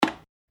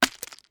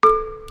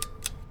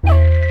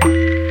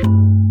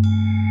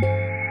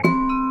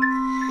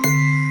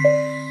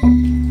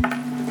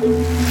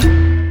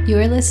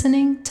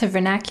listening to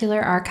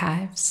Vernacular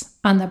Archives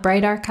on the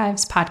Bright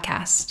Archives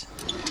podcast.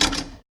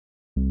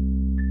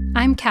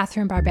 I'm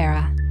Catherine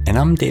Barbera. And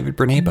I'm David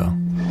Bernabo.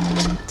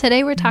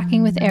 Today we're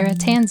talking with Eira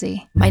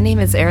Tansey. My name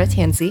is Eira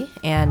Tansey,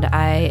 and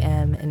I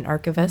am an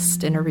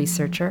archivist and a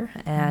researcher,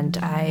 and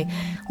I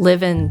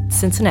live in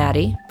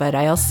Cincinnati, but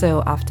I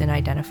also often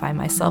identify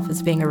myself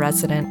as being a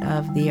resident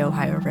of the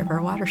Ohio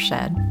River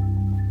watershed.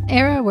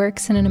 Eira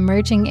works in an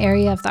emerging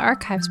area of the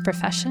archives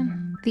profession,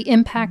 the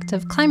impact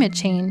of climate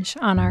change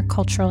on our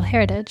cultural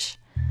heritage.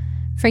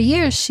 For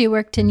years, she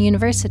worked in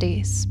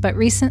universities, but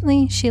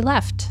recently she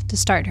left to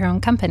start her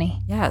own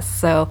company. Yes,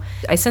 so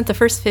I spent the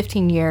first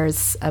 15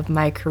 years of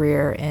my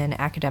career in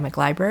academic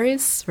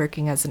libraries,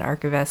 working as an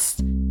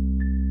archivist.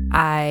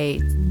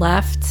 I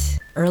left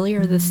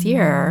earlier this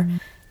year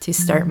to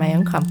start my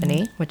own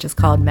company, which is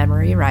called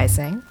Memory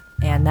Rising,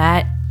 and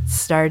that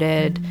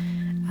started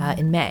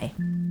in May.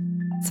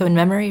 So in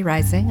Memory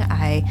Rising,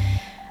 I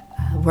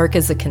work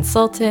as a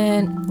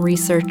consultant,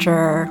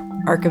 researcher,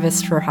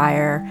 archivist for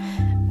hire.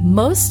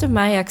 Most of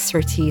my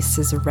expertise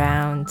is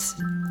around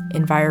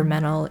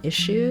environmental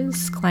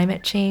issues,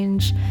 climate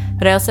change,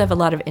 but I also have a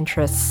lot of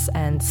interests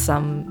and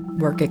some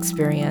work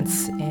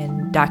experience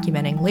in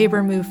documenting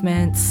labor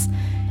movements,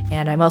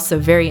 and I'm also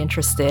very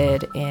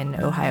interested in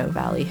Ohio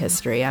Valley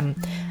history. I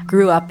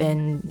grew up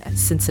in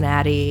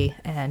Cincinnati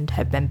and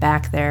have been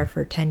back there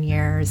for 10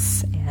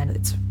 years, and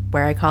it's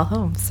where I call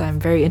home, so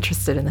I'm very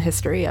interested in the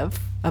history of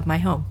my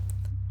home.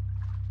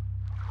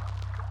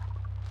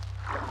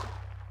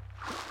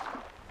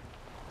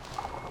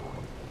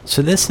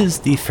 So this is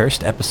the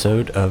first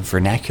episode of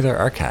Vernacular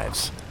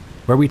Archives,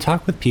 where we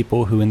talk with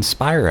people who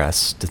inspire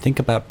us to think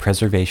about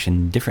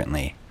preservation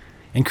differently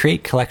and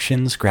create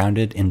collections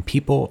grounded in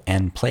people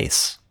and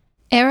place.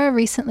 Eira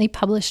recently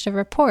published a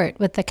report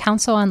with the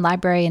Council on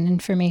Library and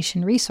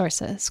Information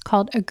Resources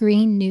called A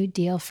Green New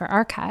Deal for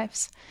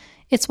Archives.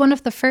 It's one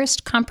of the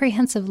first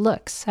comprehensive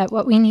looks at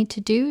what we need to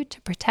do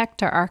to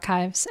protect our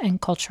archives and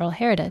cultural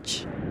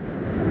heritage.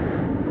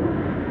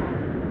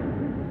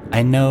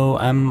 I know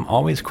I'm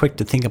always quick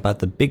to think about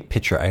the big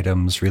picture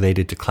items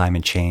related to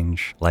climate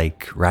change,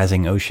 like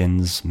rising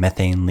oceans,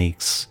 methane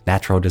leaks,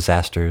 natural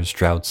disasters,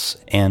 droughts,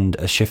 and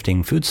a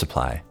shifting food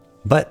supply.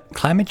 But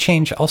climate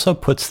change also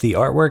puts the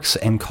artworks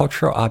and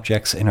cultural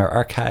objects in our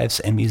archives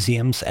and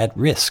museums at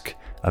risk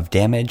of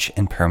damage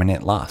and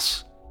permanent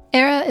loss.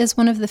 Eira is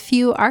one of the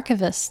few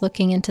archivists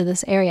looking into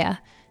this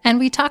area, and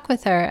we talk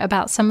with her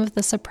about some of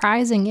the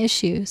surprising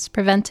issues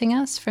preventing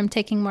us from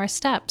taking more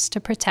steps to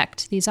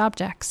protect these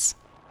objects.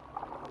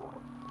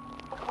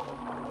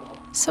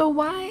 So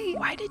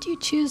why did you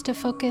choose to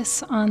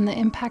focus on the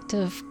impact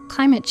of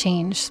climate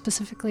change,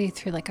 specifically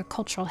through like a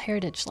cultural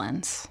heritage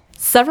lens?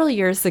 Several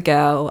years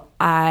ago,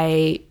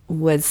 I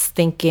was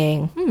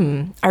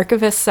thinking,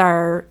 archivists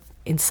are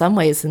in some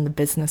ways in the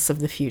business of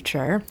the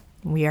future.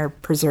 We are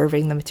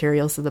preserving the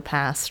materials of the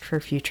past for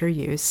future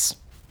use.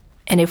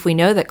 And if we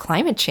know that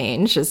climate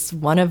change is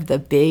one of the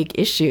big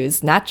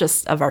issues, not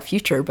just of our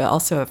future, but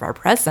also of our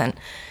present,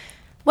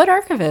 what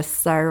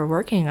archivists are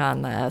working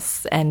on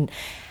this? And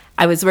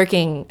I was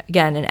working,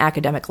 again, in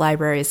academic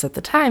libraries at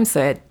the time, so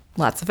I had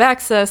lots of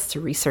access to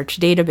research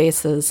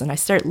databases, and I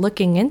started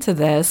looking into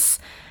this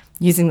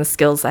using the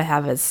skills I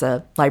have as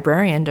a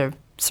librarian to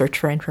search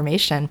for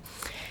information.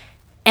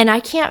 And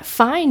I can't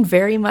find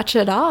very much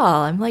at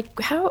all. I'm like,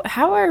 how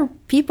are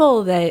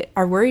people that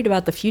are worried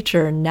about the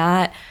future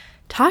not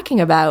talking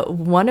about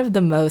one of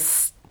the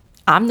most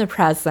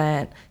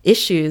omnipresent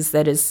issues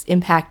that is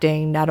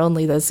impacting not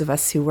only those of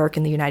us who work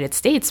in the United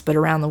States, but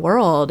around the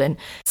world? And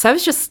so I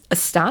was just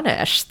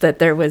astonished that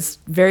there was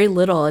very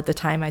little at the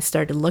time I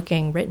started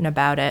looking written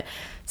about it.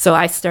 So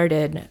I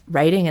started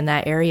writing in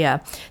that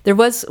area. There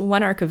was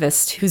one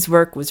archivist whose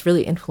work was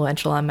really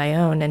influential on my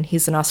own, and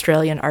he's an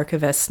Australian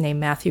archivist named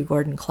Matthew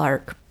Gordon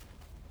Clark.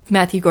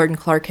 Matthew Gordon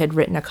Clark had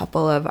written a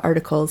couple of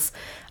articles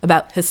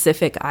about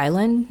Pacific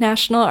Island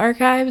National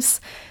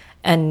Archives,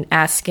 and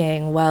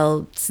asking,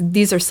 well,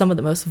 these are some of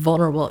the most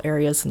vulnerable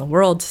areas in the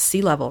world to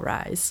sea level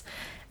rise.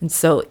 And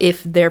so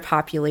if their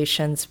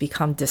populations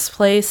become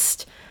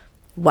displaced,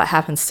 what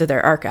happens to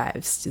their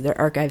archives? Do their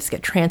archives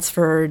get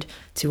transferred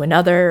to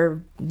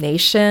another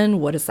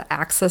nation? What does the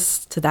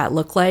access to that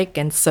look like?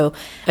 And so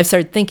I've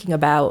started thinking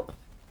about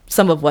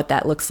some of what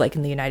that looks like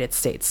in the United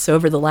States. So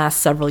over the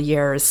last several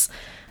years,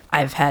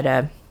 I've had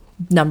a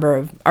number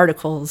of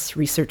articles,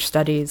 research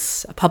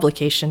studies, a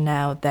publication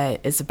now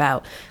that is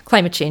about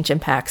climate change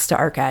impacts to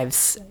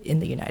archives in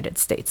the United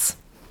States.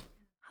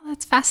 Oh,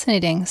 that's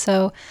fascinating.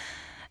 So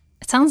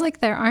it sounds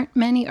like there aren't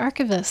many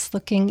archivists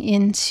looking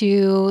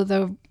into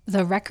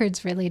the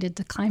records related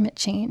to climate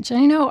change. And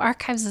I know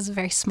archives is a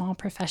very small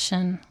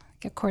profession.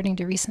 According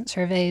to recent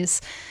surveys,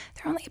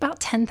 there are only about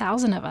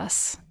 10,000 of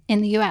us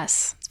in the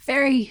U.S. It's a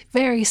very,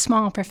 very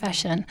small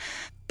profession.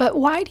 But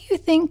why do you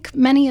think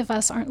many of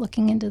us aren't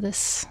looking into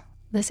this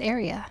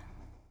area?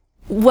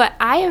 What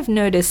I have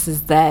noticed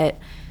is that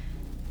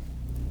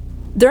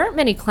there aren't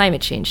many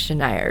climate change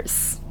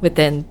deniers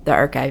within the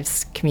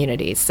archives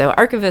community. So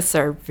archivists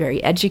are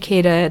very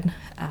educated.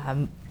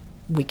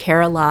 We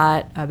care a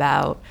lot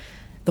about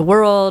the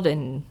world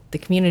and the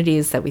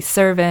communities that we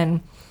serve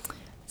in.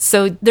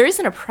 So there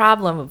isn't a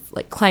problem of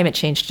like climate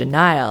change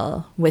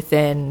denial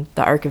within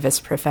the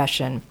archivist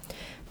profession.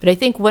 But I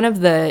think one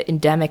of the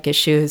endemic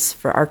issues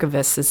for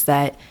archivists is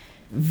that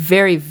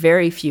very,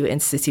 very few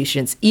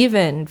institutions,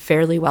 even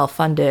fairly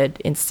well-funded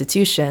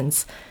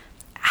institutions,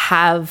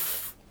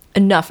 have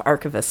enough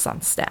archivists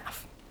on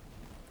staff.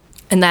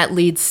 And that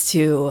leads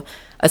to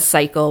a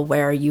cycle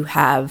where you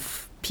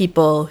have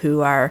people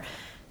who are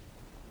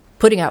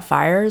putting out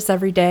fires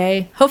every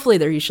day. Hopefully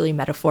they're usually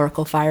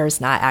metaphorical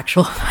fires, not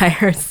actual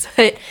fires.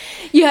 But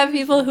you have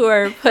people who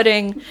are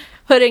putting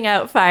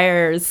out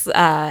fires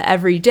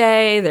every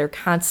day. They're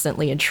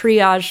constantly in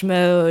triage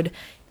mode.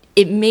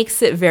 It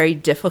makes it very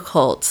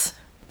difficult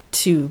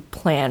to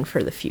plan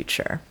for the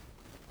future.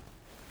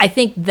 I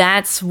think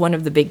that's one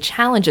of the big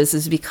challenges,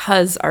 is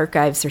because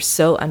archives are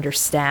so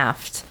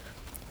understaffed,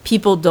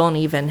 people don't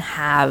even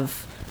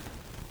have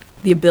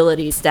the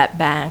ability to step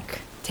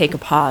back, take a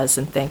pause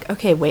and think,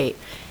 okay, wait,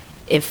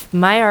 if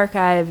my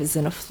archive is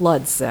in a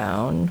flood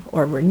zone,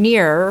 or we're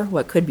near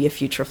what could be a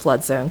future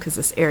flood zone because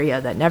this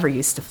area that never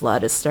used to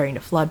flood is starting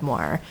to flood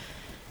more,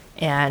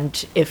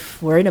 and if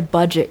we're in a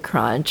budget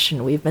crunch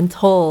and we've been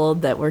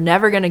told that we're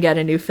never going to get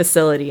a new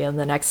facility in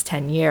the next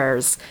 10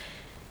 years,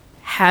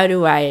 how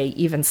do I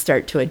even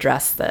start to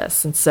address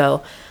this? And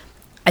so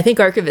I think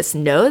archivists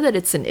know that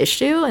it's an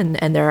issue, and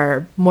there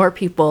are more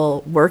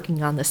people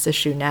working on this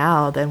issue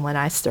now than when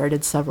I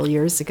started several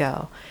years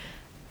ago.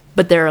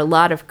 But there are a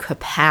lot of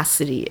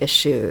capacity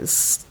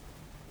issues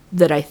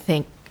that I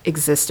think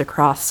exist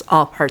across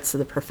all parts of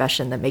the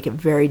profession that make it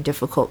very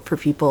difficult for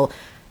people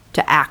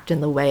to act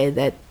in the way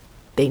that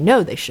they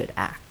know they should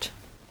act.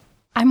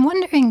 I'm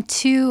wondering,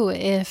 too,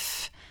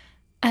 if,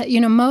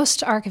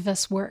 most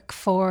archivists work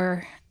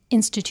for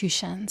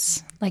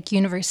institutions like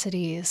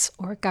universities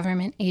or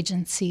government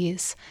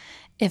agencies.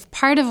 If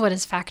part of what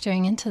is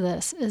factoring into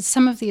this is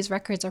some of these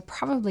records are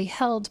probably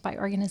held by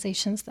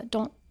organizations that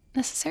don't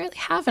necessarily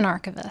have an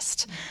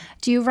archivist.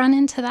 Do you run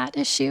into that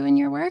issue in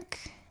your work?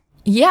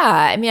 Yeah,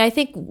 I mean, I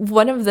think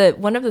one of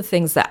the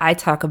things that I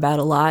talk about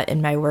a lot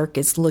in my work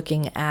is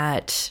looking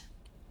at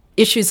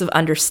issues of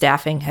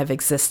understaffing have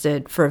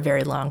existed for a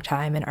very long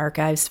time in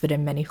archives, but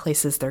in many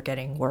places they're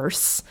getting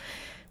worse.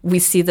 We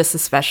see this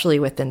especially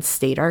within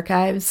state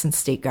archives and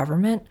state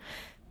government.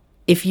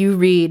 If you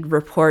read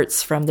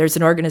reports there's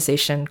an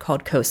organization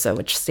called COSA,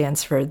 which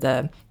stands for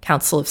the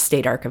Council of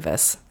State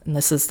Archivists, and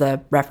this is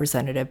the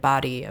representative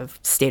body of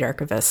state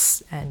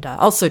archivists and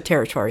also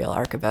territorial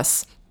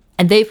archivists.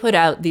 And they put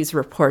out these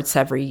reports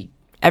every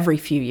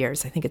few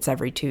years, I think it's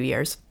every 2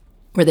 years,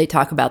 where they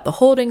talk about the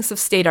holdings of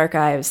state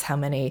archives, how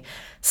many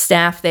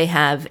staff they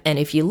have. And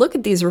if you look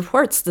at these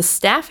reports, the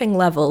staffing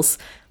levels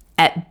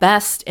at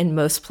best in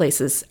most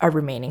places are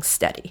remaining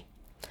steady.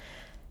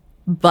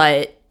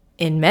 But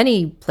in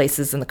many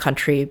places in the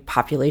country,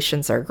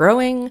 populations are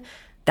growing.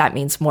 That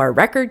means more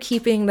record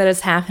keeping that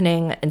is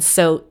happening. And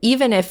so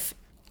even if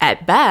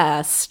at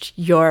best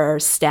your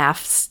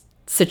staff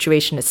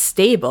situation is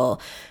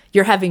stable,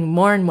 you're having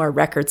more and more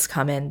records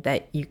come in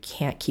that you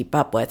can't keep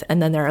up with.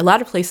 And then there are a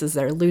lot of places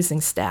that are losing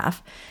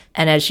staff.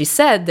 And as you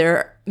said, there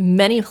are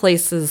many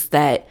places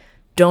that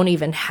don't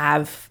even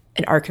have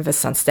an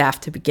archivist on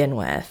staff to begin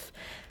with.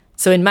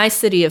 So in my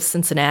city of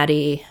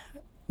Cincinnati,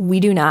 we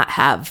do not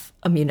have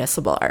a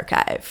municipal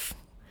archive.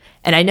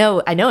 And I know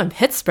in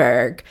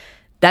Pittsburgh,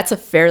 that's a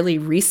fairly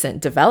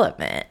recent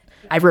development.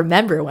 I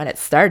remember when it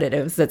started,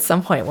 it was at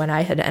some point when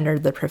I had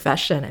entered the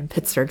profession and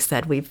Pittsburgh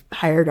said, we've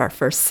hired our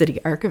first city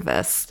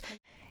archivist.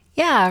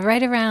 Yeah,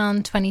 right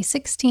around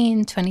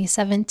 2016,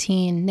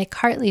 2017, Nick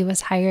Hartley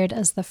was hired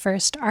as the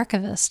first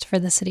archivist for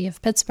the city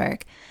of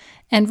Pittsburgh.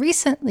 And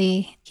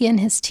recently, he and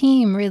his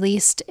team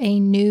released a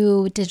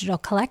new digital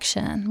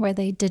collection where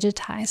they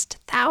digitized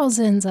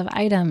thousands of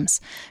items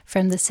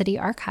from the city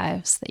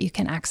archives that you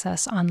can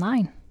access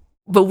online.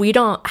 But we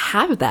don't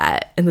have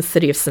that in the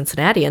city of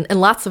Cincinnati, and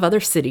lots of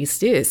other cities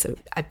do. So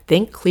I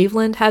think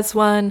Cleveland has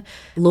one,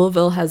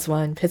 Louisville has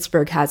one,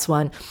 Pittsburgh has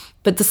one.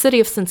 But the city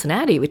of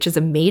Cincinnati, which is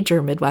a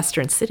major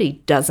Midwestern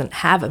city, doesn't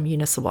have a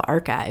municipal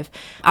archive.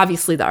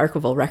 Obviously, the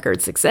archival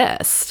records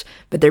exist,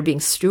 but they're being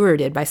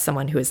stewarded by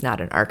someone who is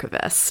not an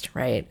archivist,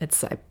 right?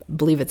 I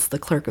believe it's the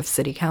clerk of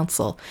city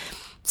council.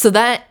 So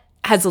that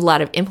has a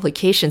lot of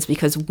implications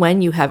because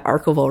when you have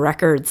archival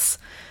records,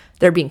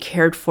 they're being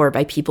cared for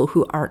by people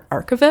who aren't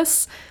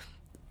archivists.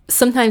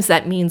 Sometimes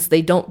that means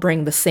they don't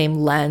bring the same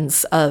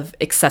lens of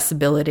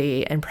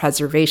accessibility and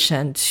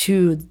preservation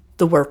to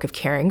the work of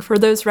caring for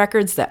those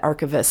records that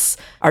archivists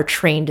are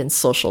trained and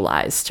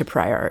socialized to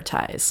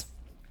prioritize.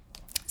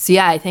 So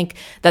yeah, I think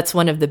that's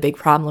one of the big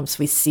problems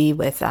we see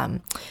with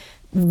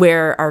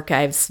where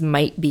archives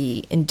might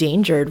be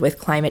endangered with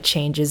climate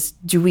change is,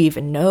 do we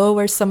even know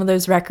where some of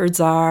those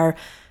records are?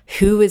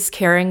 Who is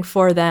caring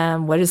for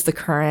them? What is the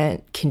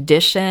current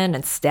condition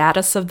and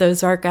status of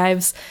those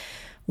archives?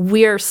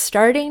 We're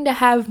starting to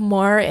have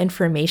more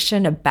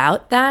information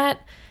about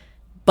that,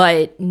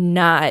 but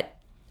not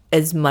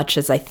as much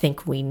as I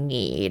think we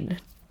need.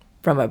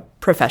 from a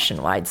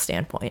profession-wide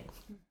standpoint.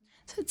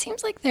 So it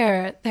seems like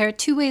there are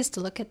two ways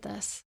to look at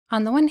this.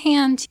 On the one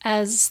hand,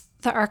 as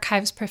the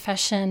archives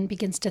profession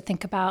begins to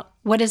think about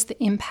what is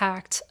the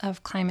impact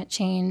of climate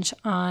change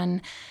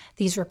on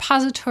these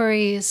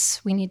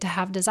repositories, we need to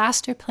have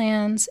disaster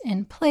plans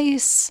in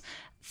place,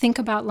 think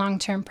about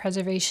long-term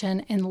preservation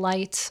in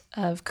light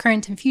of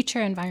current and future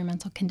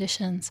environmental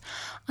conditions.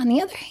 On the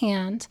other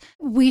hand,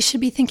 we should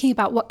be thinking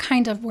about what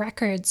kind of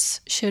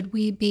records should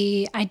we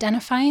be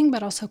identifying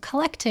but also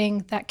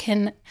collecting that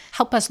can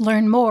help us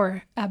learn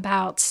more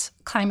about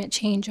climate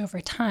change over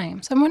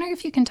time. So I'm wondering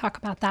if you can talk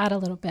about that a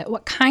little bit.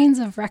 What kinds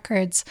of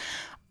records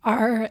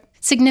are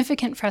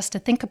significant for us to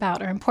think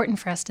about or important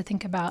for us to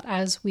think about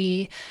as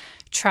we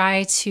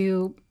try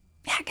to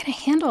get a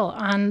handle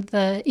on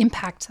the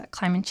impact that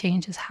climate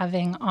change is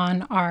having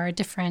on our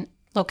different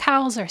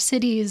locales, our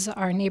cities,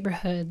 our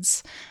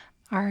neighborhoods,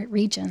 our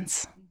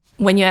regions?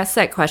 When you ask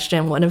that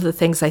question, one of the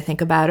things I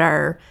think about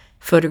are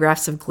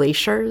photographs of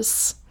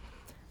glaciers.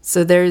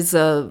 So there's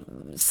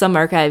some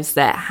archives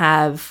that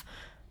have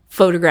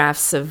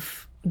photographs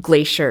of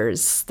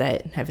glaciers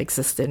that have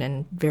existed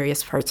in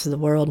various parts of the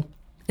world.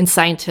 And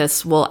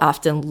scientists will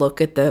often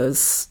look at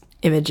those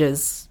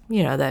images,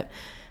 that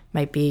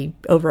might be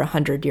over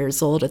 100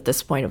 years old at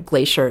this point, of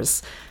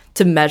glaciers,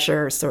 to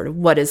measure sort of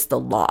what is the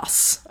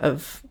loss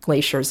of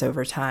glaciers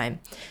over time.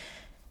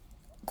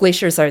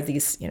 Glaciers are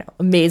these,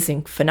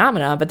 amazing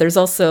phenomena, but there's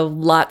also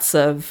lots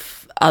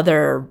of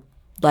other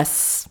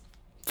less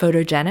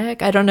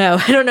photogenic, I don't know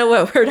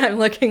what word I'm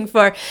looking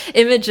for,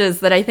 images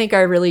that I think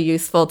are really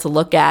useful to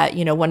look at.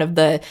 One of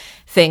the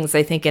things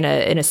I think in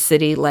a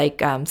city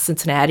like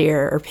Cincinnati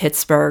or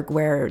Pittsburgh,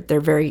 where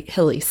they're very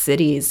hilly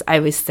cities, I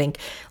always think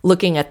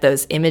looking at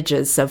those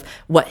images of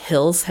what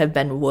hills have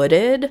been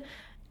wooded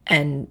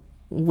and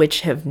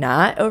which have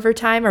not over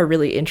time are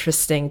really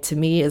interesting to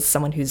me as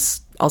someone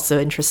who's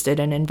also interested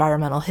in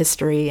environmental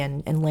history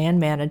and land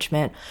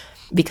management,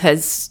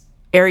 because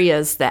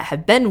areas that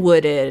have been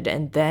wooded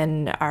and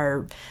then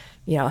are,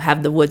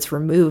 have the woods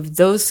removed,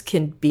 those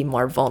can be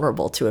more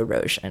vulnerable to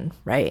erosion,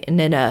 right?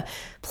 And in a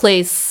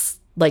place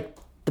like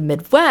the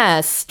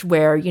Midwest,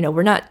 where,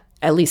 we're not,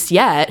 at least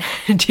yet,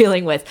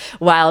 dealing with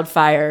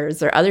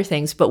wildfires or other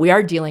things, but we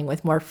are dealing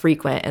with more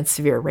frequent and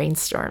severe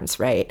rainstorms,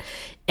 right?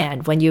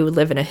 And when you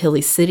live in a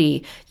hilly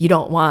city, you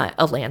don't want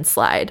a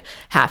landslide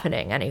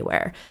happening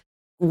anywhere.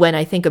 When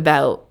I think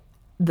about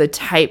the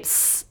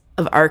types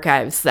of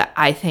archives that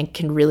I think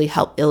can really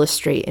help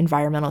illustrate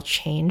environmental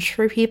change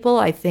for people,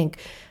 I think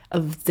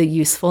of the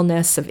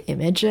usefulness of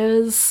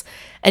images.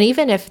 And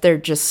even if they're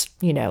just,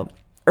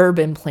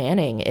 urban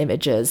planning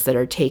images that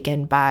are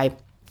taken by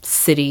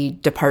city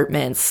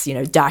departments,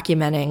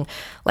 documenting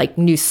like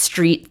new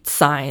street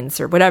signs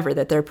or whatever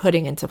that they're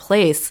putting into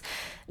place,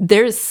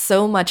 there's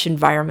so much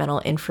environmental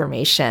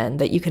information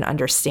that you can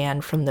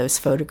understand from those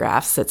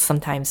photographs that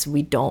sometimes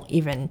we don't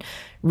even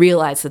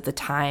realize at the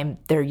time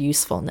their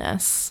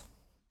usefulness.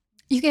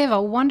 You gave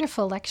a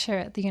wonderful lecture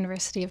at the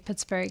University of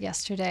Pittsburgh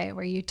yesterday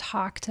where you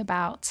talked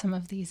about some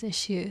of these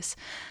issues.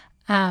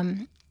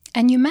 And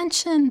you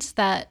mentioned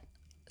that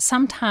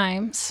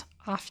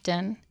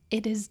often,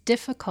 it is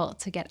difficult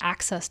to get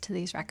access to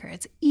these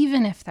records,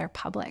 even if they're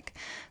public.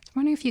 I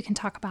wonder if you can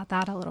talk about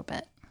that a little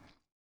bit.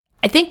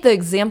 I think the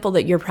example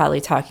that you're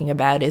probably talking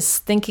about is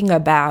thinking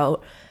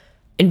about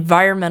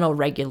environmental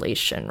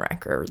regulation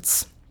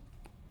records.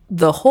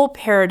 The whole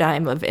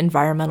paradigm of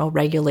environmental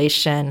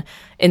regulation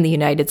in the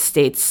United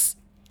States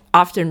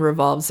often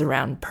revolves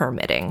around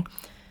permitting.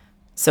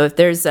 So if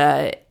there's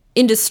a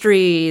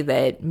industry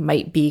that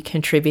might be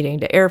contributing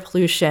to air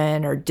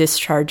pollution or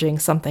discharging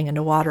something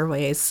into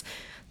waterways,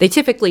 they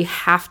typically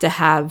have to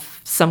have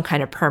some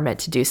kind of permit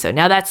to do so.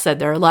 Now, that said,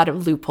 there are a lot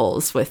of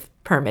loopholes with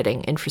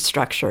permitting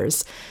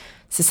infrastructures.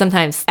 So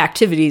sometimes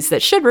activities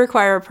that should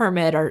require a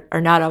permit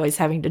are not always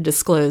having to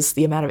disclose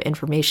the amount of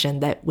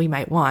information that we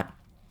might want.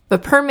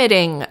 But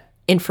permitting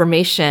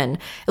information,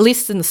 at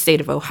least in the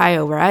state of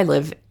Ohio where I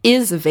live,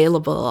 is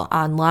available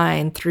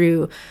online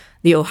through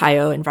the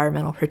Ohio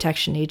Environmental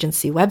Protection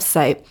Agency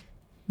website.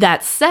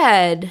 That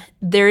said,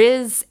 there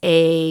is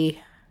a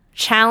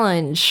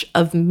challenge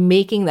of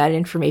making that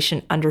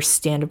information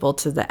understandable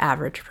to the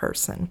average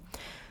person.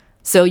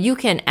 So you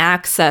can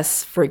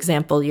access, for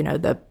example,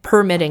 the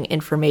permitting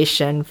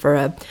information for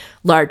a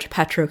large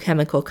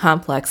petrochemical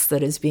complex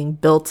that is being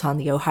built on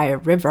the Ohio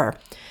River.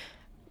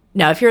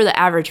 Now, if you're the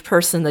average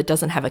person that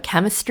doesn't have a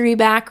chemistry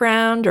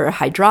background or a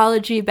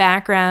hydrology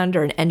background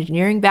or an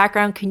engineering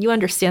background, can you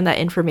understand that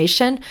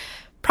information?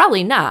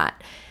 Probably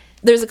not.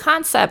 There's a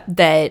concept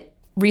that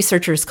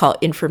researchers call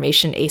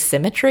information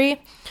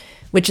asymmetry,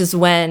 which is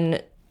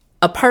when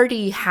a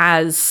party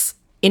has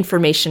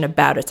information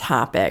about a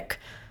topic,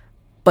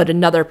 but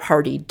another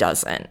party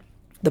doesn't.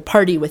 The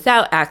party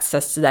without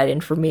access to that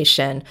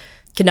information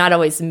cannot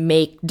always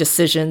make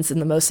decisions in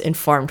the most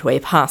informed way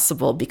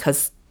possible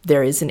because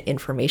there is an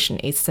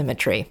information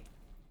asymmetry.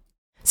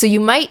 So you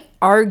might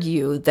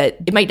argue that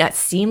it might not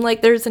seem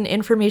like there's an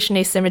information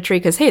asymmetry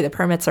because, hey, the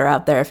permits are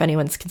out there. If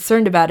anyone's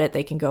concerned about it,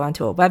 they can go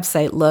onto a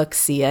website, look,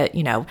 see it.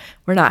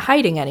 We're not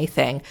hiding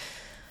anything.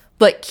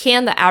 But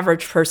can the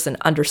average person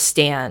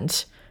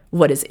understand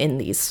what is in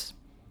these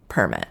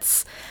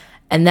permits?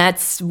 And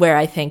that's where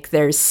I think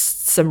there's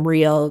some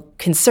real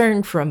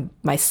concern from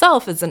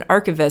myself as an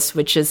archivist,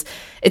 which is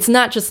it's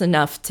not just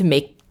enough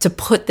to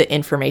put the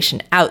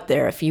information out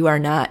there if you are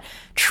not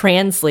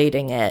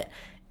translating it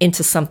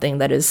into something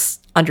that is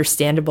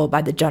understandable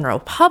by the general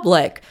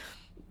public.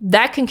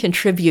 That can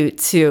contribute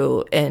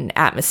to an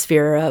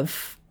atmosphere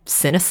of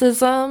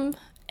cynicism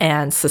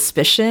and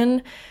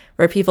suspicion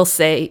where people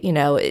say,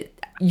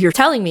 you're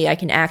telling me I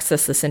can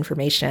access this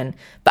information,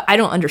 but I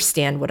don't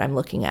understand what I'm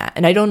looking at.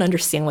 And I don't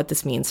understand what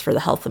this means for the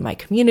health of my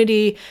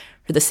community,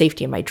 for the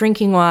safety of my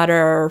drinking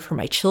water, for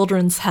my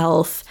children's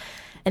health.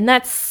 And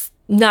that's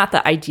not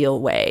the ideal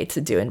way to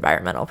do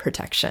environmental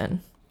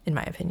protection, in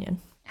my opinion.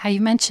 How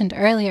you mentioned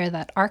earlier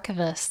that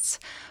archivists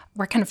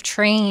were kind of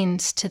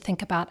trained to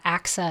think about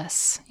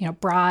access,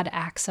 broad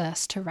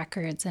access to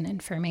records and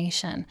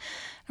information.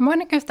 I'm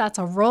wondering if that's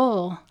a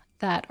role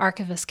that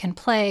archivists can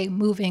play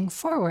moving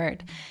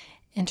forward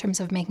in terms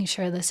of making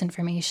sure this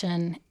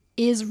information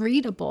is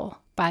readable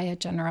by a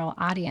general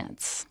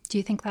audience. Do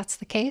you think that's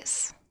the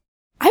case?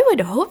 I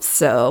would hope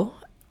so.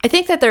 I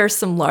think that there are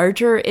some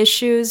larger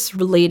issues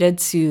related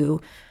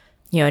to,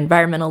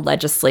 environmental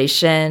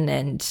legislation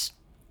and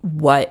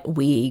what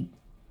we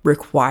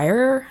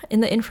require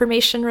in the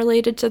information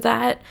related to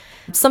that.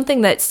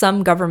 Something that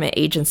some government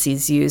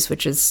agencies use,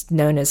 which is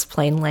known as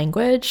plain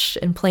language.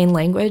 And plain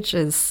language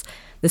is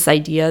this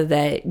idea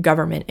that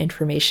government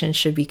information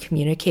should be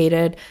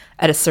communicated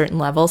at a certain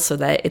level so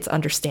that it's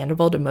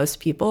understandable to most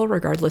people,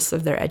 regardless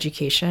of their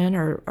education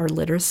or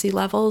literacy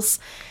levels.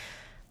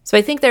 So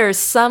I think there are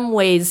some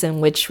ways in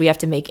which we have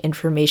to make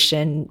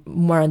information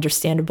more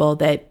understandable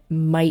that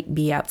might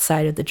be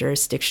outside of the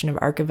jurisdiction of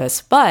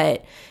archivists.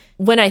 But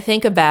when I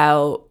think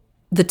about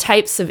the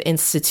types of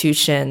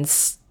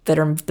institutions that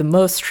are the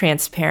most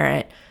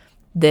transparent,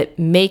 that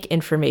make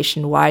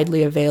information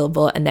widely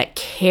available, and that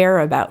care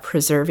about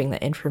preserving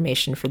the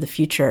information for the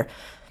future,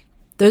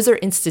 those are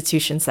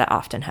institutions that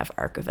often have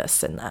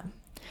archivists in them.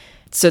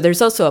 So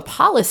there's also a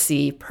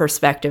policy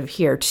perspective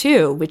here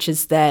too, which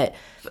is that,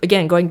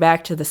 again, going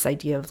back to this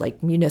idea of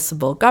like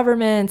municipal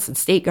governments and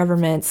state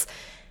governments,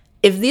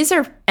 if these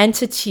are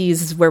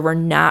entities where we're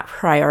not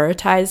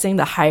prioritizing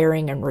the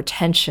hiring and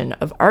retention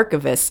of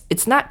archivists,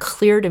 it's not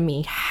clear to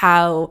me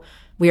how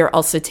we are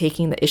also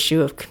taking the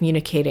issue of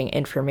communicating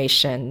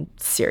information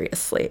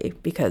seriously,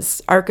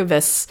 because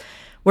archivists,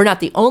 we're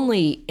not the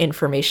only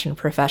information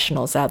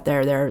professionals out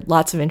there. There are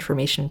lots of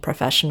information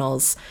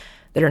professionals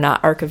that are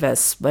not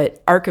archivists,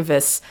 but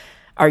archivists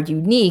are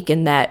unique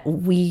in that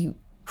we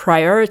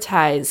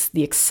prioritize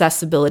the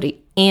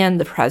accessibility and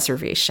the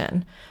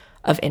preservation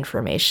of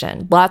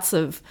information. Lots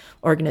of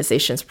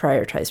organizations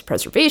prioritize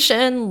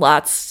preservation,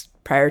 lots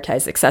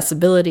prioritize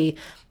accessibility,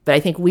 but I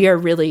think we are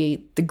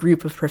really the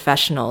group of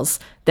professionals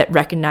that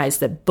recognize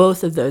that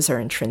both of those are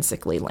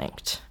intrinsically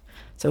linked.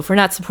 So if we're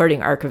not supporting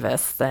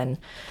archivists, then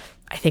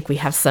I think we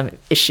have some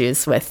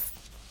issues with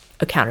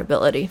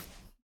accountability.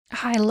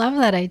 I love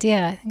that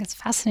idea. I think it's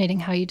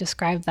fascinating how you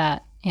describe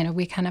that.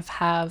 We kind of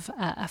have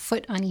a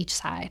foot on each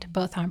side,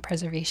 both on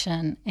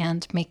preservation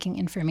and making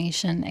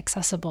information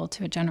accessible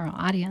to a general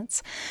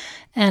audience.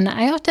 And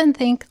I often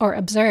think or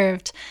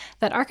observed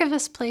that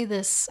archivists play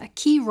a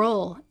key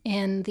role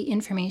in the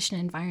information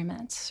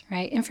environment,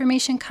 right?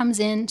 Information comes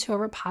into a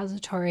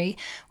repository,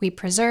 we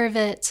preserve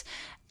it,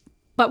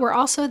 but we're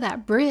also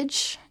that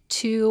bridge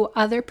to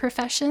other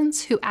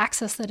professions who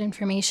access that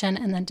information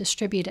and then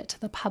distribute it to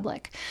the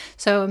public.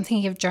 So I'm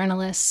thinking of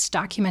journalists,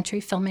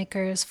 documentary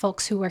filmmakers,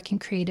 folks who work in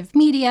creative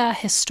media,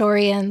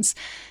 historians.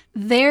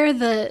 They're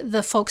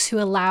the folks who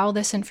allow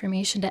this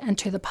information to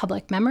enter the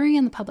public memory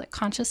and the public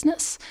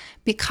consciousness,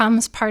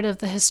 becomes part of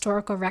the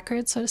historical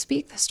record, so to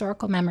speak, the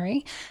historical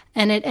memory,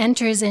 and it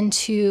enters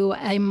into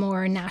a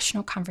more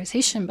national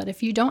conversation. But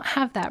if you don't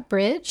have that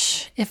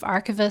bridge, if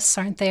archivists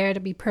aren't there to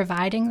be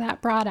providing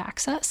that broad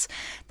access,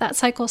 that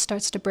cycle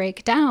starts to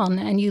break down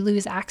and you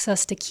lose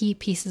access to key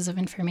pieces of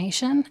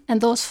information,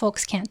 and those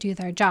folks can't do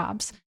their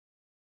jobs.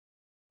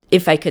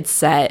 If I could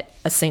set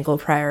a single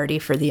priority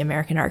for the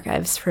American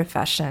Archives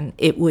profession,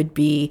 it would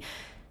be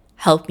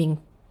helping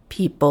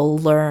people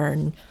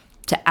learn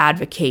to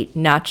advocate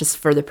not just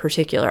for the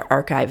particular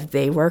archive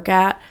they work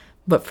at,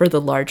 but for the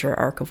larger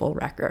archival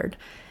record.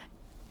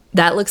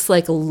 That looks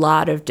like a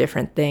lot of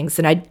different things.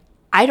 And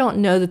I don't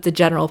know that the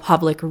general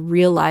public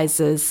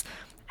realizes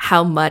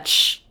how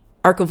much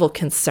archival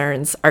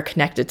concerns are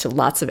connected to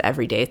lots of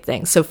everyday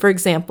things. So, for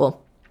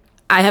example,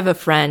 I have a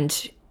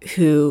friend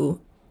who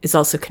is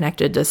also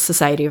connected to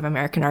Society of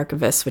American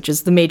Archivists, which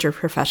is the major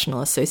professional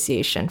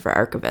association for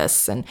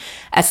archivists. And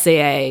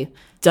SAA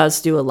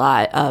does do a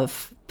lot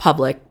of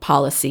public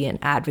policy and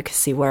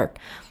advocacy work.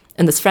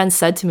 And this friend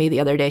said to me the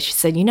other day, she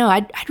said,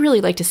 I'd really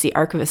like to see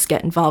archivists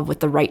get involved with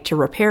the right to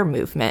repair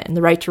movement. And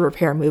the right to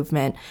repair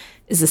movement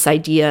is this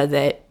idea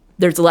that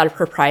there's a lot of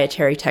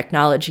proprietary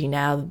technology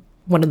now.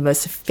 One of the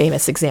most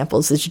famous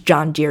examples is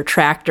John Deere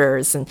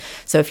tractors. And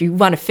so if you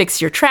want to fix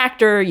your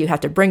tractor, you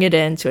have to bring it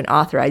in to an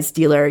authorized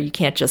dealer. You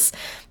can't just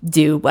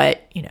do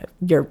what,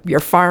 your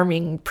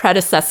farming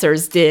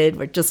predecessors did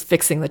with just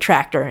fixing the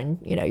tractor in,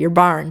 your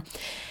barn.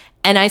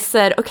 And I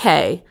said,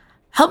 okay,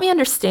 help me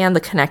understand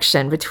the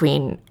connection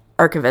between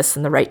archivists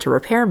and the right to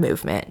repair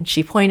movement. And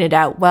she pointed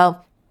out,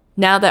 well,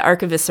 now that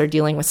archivists are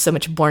dealing with so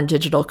much born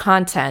digital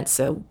content,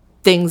 so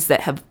things that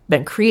have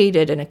been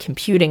created in a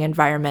computing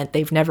environment,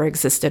 they've never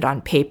existed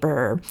on paper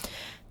or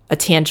a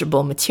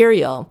tangible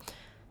material.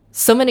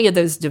 So many of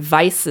those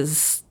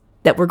devices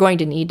that we're going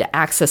to need to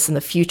access in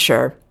the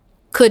future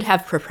could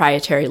have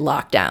proprietary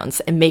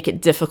lockdowns and make it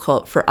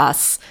difficult for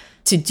us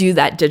to do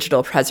that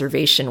digital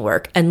preservation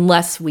work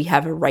unless we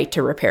have a right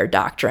to repair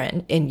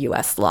doctrine in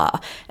US law.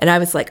 And I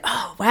was like,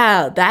 oh,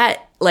 wow,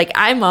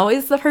 I'm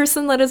always the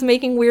person that is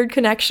making weird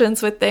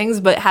connections with things,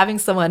 but having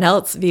someone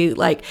else be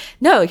like,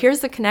 no,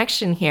 here's the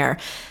connection here.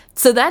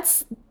 So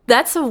that's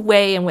a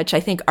way in which I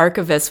think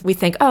archivists, we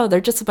think, oh, they're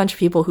just a bunch of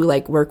people who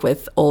work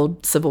with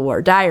old Civil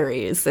War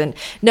diaries. And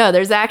no,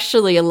 there's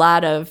actually a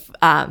lot of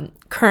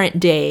current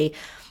day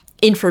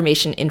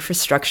information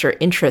infrastructure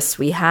interests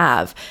we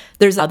have.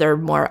 There's other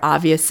more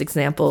obvious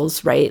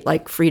examples, right?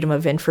 Like freedom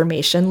of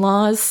information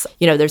laws.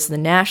 There's the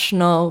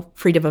National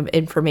Freedom of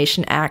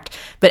Information Act,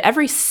 but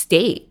every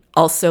state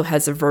also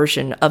has a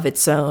version of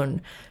its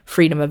own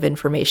freedom of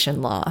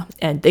information law.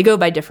 And they go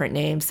by different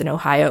names. In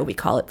Ohio, we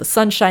call it the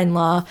Sunshine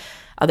Law.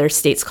 Other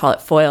states call it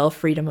FOIL,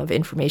 Freedom of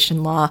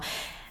Information Law.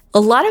 A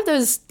lot of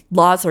those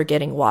laws are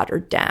getting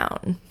watered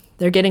down.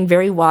 They're getting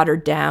very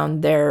watered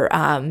down. There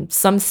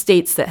some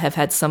states that have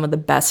had some of the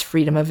best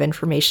freedom of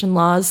information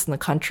laws in the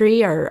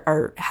country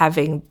are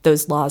having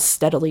those laws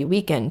steadily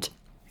weakened.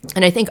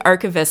 And I think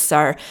archivists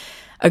are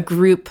a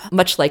group,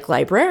 much like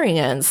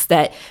librarians,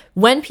 that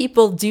when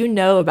people do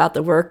know about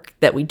the work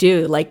that we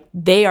do,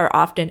 they are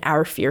often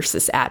our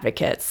fiercest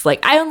advocates.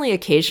 I only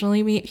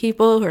occasionally meet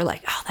people who are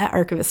like, oh, that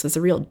archivist was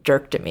a real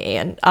jerk to me.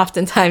 And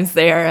oftentimes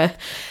they are a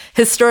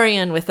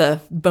historian with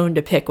a bone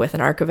to pick with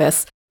an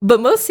archivist. But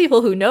most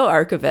people who know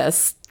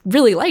archivists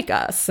really like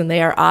us, and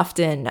they are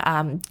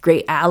often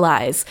great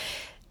allies.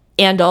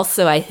 And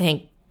also, I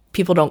think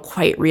people don't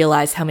quite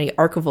realize how many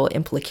archival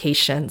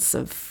implications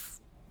of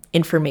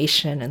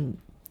information and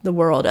the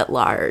world at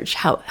large,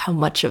 how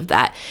much of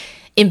that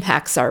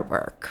impacts our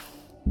work.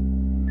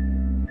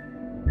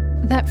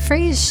 That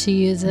phrase she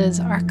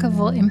uses,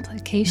 archival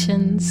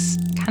implications,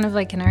 kind of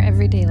like in our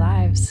everyday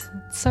lives.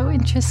 It's so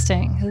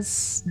interesting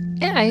because,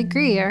 I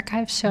agree.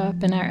 Archives show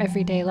up in our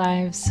everyday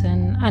lives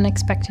in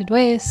unexpected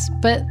ways,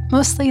 but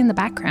mostly in the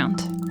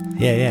background.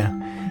 Yeah.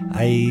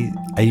 I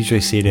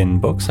usually see it in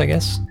books, I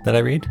guess, that I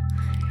read.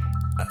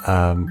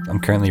 I'm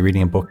currently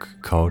reading a book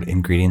called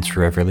Ingredients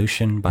for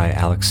Revolution by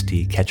Alex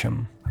D.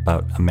 Ketchum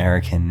about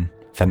American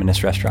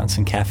feminist restaurants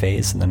and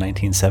cafes in the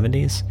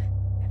 1970s.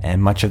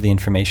 And much of the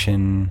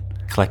information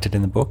collected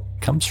in the book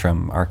comes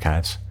from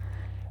archives.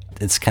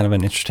 It's kind of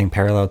an interesting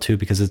parallel, too,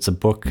 because it's a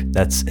book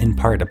that's in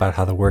part about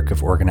how the work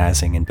of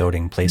organizing and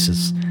building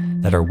places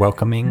that are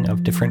welcoming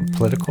of different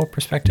political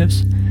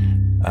perspectives,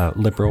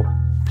 liberal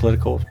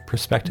political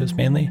perspectives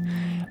mainly,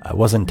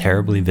 wasn't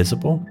terribly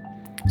visible.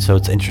 So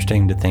it's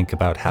interesting to think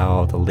about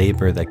how the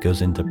labor that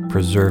goes into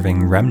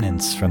preserving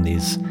remnants from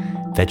these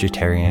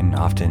vegetarian,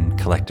 often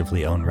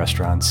collectively owned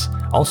restaurants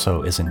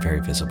also isn't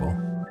very visible.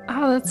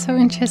 Oh, that's so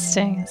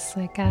interesting. It's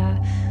like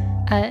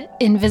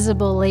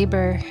invisible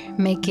labor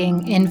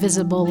making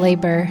invisible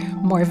labor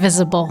more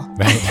visible.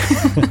 Right.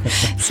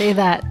 Say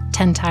that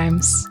 10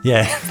 times.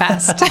 Yeah.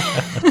 Fast.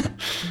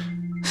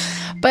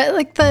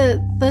 But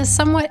the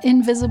somewhat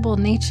invisible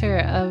nature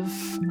of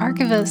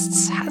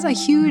archivists has a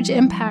huge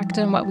impact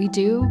on what we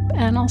do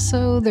and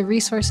also the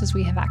resources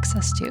we have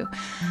access to.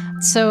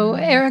 So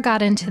Eira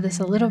got into this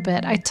a little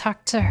bit. I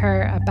talked to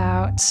her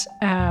about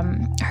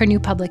her new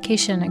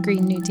publication, A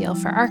Green New Deal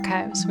for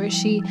Archives, where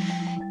she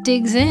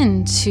digs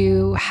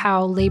into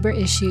how labor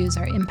issues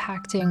are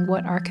impacting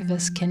what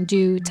archivists can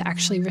do to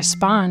actually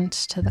respond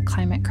to the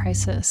climate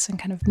crisis and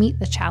kind of meet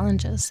the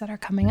challenges that are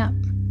coming up.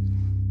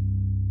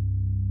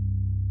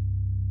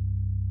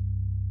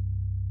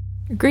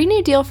 Green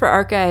New Deal for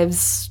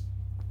Archives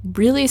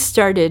really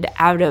started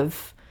out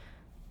of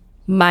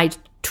my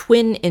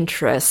twin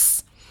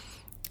interests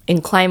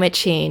in climate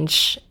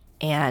change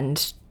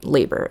and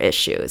labor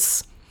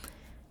issues.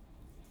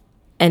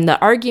 And the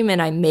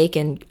argument I make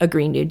in A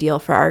Green New Deal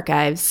for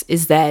Archives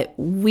is that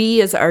we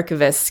as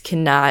archivists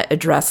cannot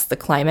address the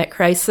climate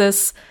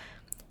crisis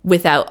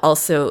without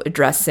also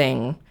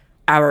addressing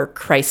our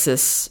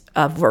crisis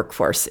of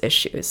workforce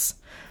issues.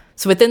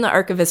 So within the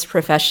archivist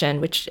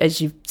profession, which,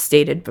 as you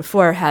stated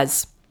before,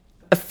 has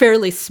a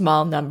fairly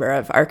small number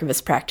of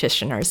archivist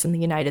practitioners in the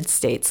United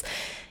States,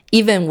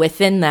 even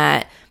within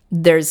that,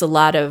 there's a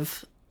lot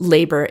of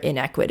labor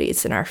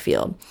inequities in our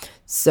field.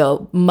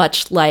 So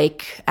much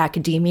like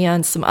academia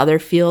and some other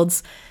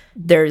fields,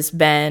 there's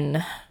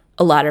been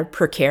a lot of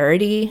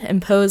precarity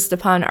imposed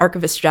upon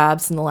archivist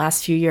jobs in the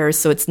last few years.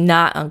 So it's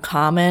not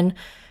uncommon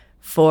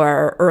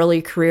for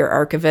early career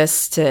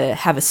archivists to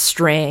have a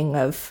string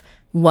of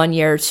 1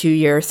 year, 2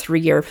 year, 3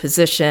 year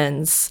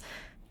positions.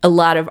 A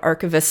lot of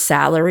archivist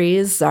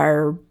salaries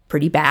are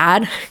pretty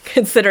bad,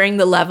 considering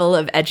the level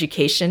of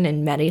education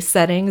in many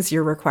settings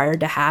you're required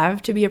to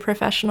have to be a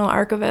professional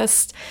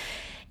archivist.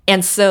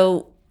 And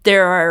so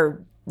there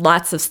are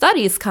lots of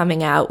studies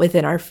coming out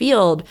within our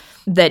field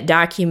that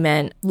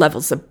document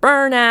levels of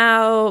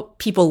burnout,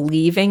 people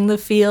leaving the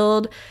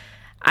field.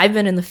 I've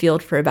been in the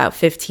field for about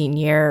 15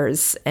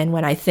 years, and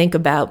when I think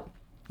about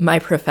my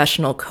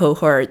professional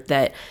cohort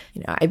that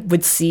I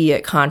would see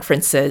at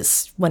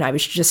conferences when I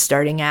was just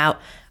starting out,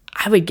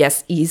 I would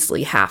guess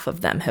easily half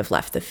of them have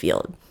left the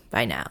field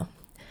by now.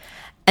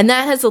 And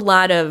that has a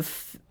lot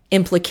of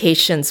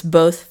implications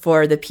both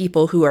for the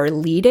people who are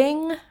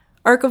leading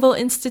archival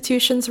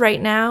institutions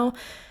right now,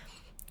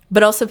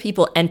 but also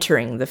people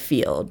entering the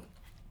field.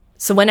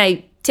 So when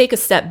I take a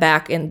step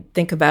back and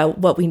think about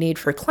what we need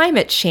for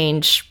climate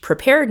change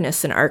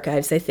preparedness in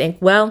archives, I think,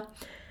 well,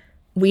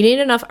 we need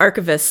enough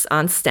archivists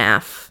on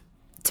staff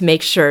to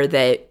make sure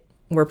that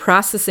we're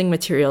processing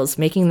materials,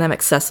 making them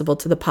accessible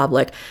to the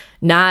public,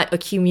 not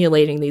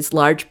accumulating these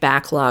large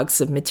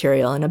backlogs of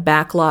material. And a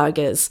backlog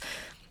is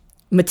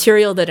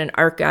material that an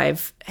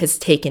archive has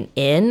taken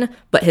in,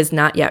 but has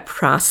not yet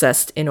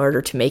processed in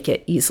order to make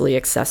it easily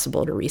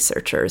accessible to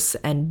researchers.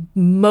 And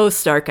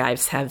most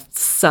archives have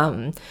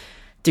some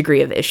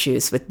degree of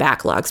issues with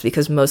backlogs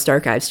because most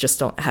archives just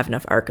don't have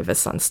enough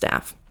archivists on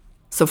staff.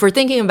 So if we're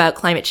thinking about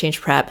climate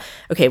change prep,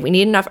 okay, we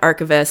need enough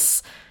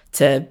archivists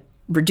to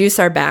reduce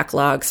our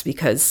backlogs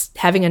because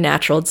having a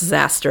natural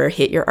disaster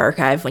hit your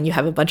archive when you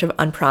have a bunch of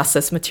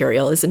unprocessed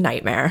material is a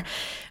nightmare.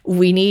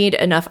 We need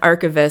enough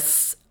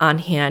archivists on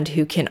hand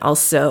who can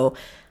also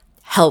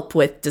help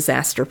with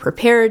disaster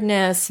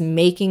preparedness,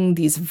 making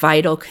these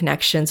vital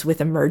connections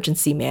with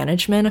emergency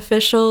management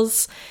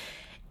officials.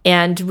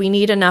 And we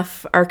need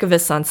enough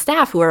archivists on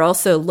staff who are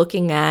also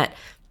looking at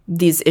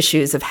these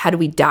issues of how do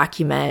we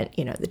document,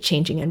 the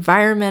changing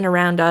environment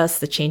around us,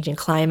 the changing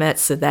climate,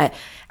 so that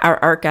our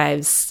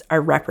archives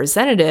are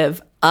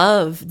representative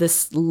of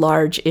this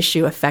large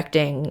issue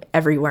affecting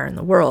everywhere in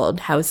the world.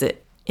 How is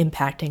it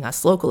impacting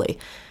us locally?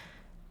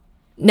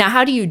 Now,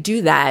 how do you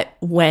do that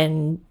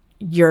when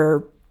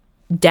you're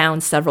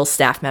down several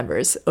staff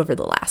members over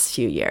the last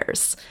few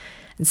years?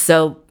 And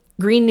so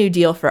Green New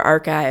Deal for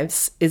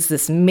archives is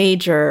this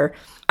major,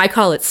 I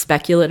call it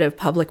speculative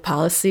public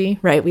policy,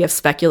 right? We have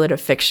speculative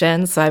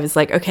fiction. So I was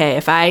like, okay,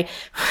 if I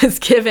was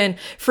given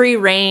free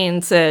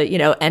rein to,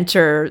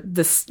 enter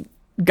this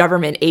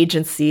government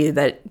agency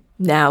that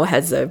now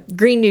has a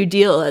Green New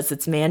Deal as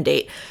its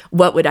mandate,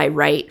 what would I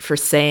write for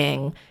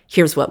saying,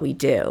 here's what we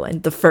do?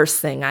 And the first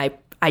thing I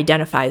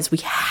identify is we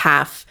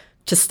have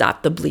to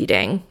stop the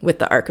bleeding with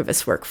the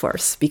archivist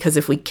workforce, because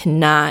if we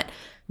cannot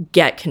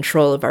get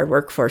control of our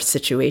workforce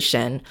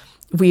situation,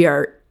 we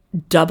are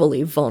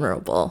doubly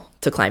vulnerable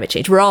to climate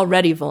change. We're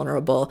already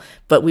vulnerable,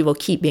 but we will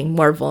keep being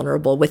more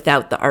vulnerable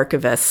without the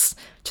archivists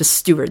to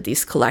steward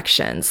these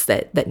collections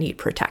that need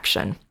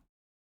protection.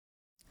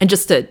 And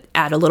just to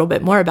add a little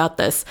bit more about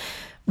this,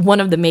 one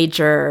of the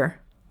major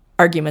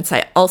arguments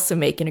I also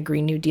make in a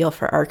Green New Deal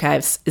for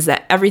archives is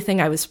that everything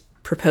I was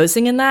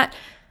proposing in that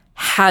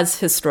has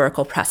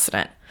historical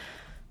precedent.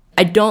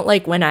 I don't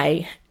like when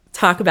I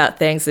talk about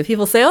things that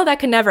people say, oh, that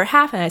can never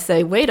happen. I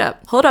say,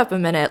 hold up a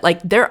minute.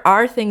 Like, there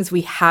are things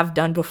we have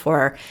done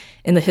before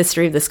in the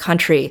history of this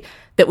country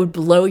that would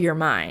blow your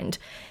mind.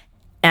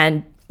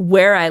 And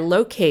where I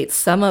locate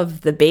some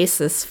of the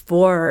basis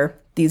for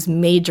these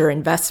major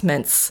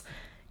investments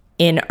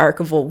in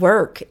archival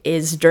work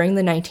is during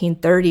the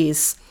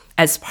 1930s,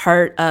 as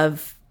part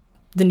of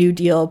the New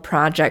Deal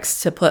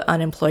projects to put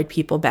unemployed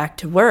people back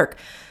to work.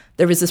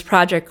 There was this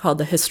project called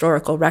the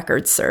Historical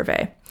Records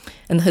Survey.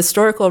 And the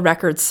Historical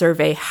Records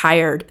Survey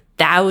hired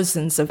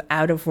thousands of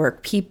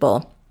out-of-work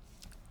people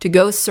to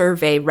go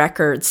survey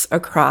records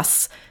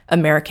across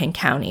American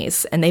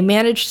counties. And they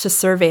managed to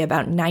survey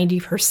about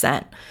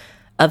 90%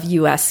 of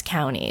U.S.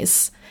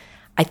 counties.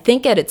 I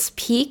think at its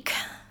peak,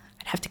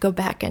 I'd have to go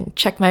back and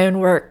check my own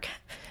work,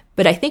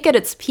 but I think at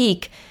its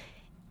peak,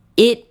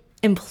 it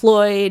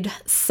employed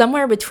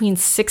somewhere between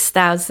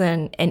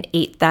 6,000 and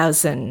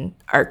 8,000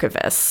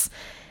 archivists,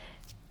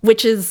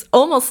 which is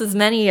almost as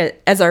many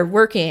as are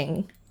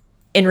working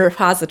in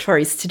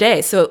repositories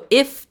today. So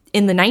if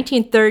in the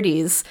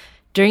 1930s,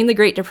 during the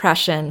Great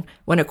Depression,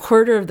 when a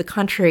quarter of the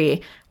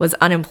country was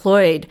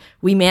unemployed,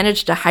 we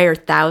managed to hire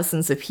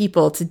thousands of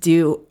people to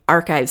do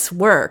archives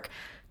work,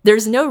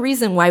 there's no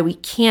reason why we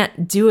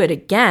can't do it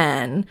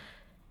again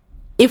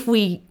if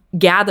we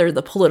gather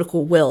the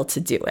political will to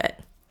do it.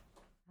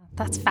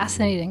 That's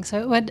fascinating.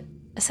 So it would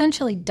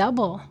essentially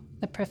double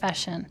the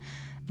profession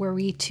were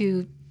we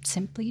to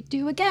simply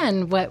do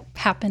again what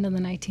happened in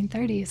the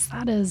 1930s.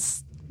 That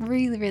is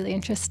really, really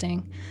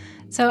interesting.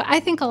 So I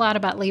think a lot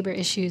about labor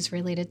issues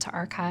related to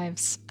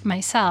archives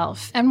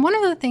myself. And one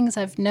of the things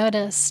I've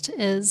noticed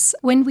is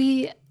when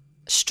we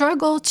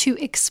struggle to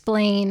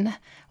explain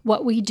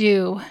what we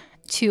do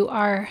to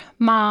our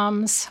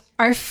moms,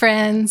 our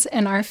friends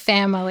and our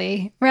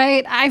family,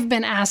 right? I've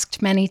been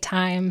asked many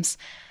times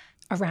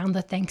around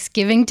the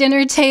Thanksgiving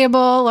dinner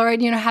table or,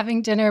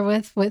 having dinner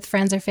with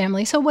friends or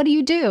family. So what do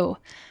you do?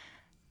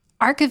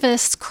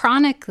 Archivists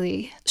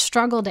chronically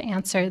struggle to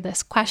answer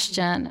this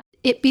question.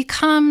 It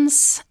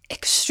becomes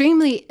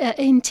extremely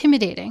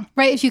intimidating,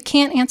 right? If you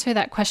can't answer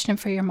that question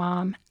for your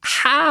mom,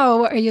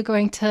 how are you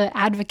going to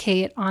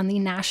advocate on the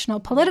national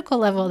political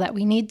level that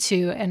we need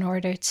to in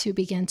order to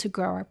begin to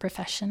grow our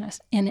profession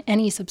in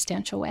any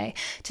substantial way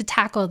to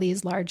tackle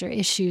these larger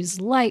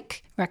issues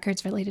like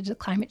records related to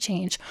climate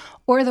change,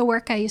 or the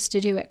work I used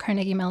to do at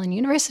Carnegie Mellon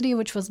University,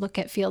 which was look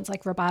at fields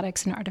like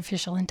robotics and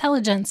artificial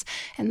intelligence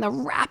and the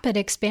rapid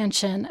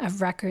expansion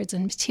of records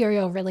and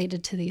material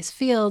related to these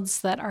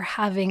fields that are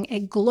having a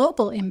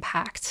global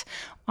impact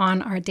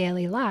on our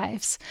daily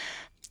lives.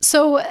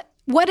 So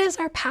what is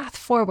our path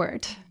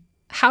forward?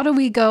 How do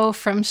we go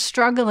from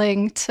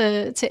struggling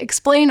to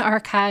explain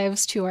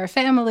archives to our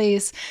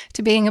families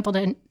to being able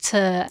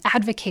to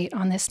advocate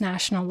on this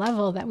national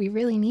level that we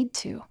really need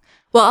to?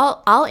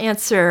 Well, I'll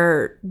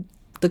answer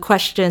the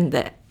question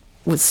that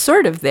was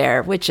sort of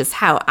there, which is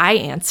how I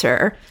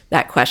answer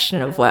that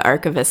question of what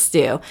archivists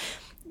do.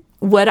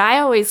 What I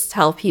always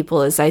tell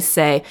people is I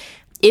say,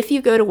 if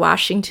you go to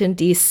Washington,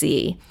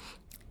 D.C.,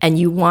 and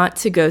you want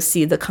to go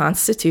see the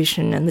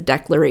Constitution and the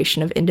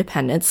Declaration of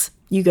Independence,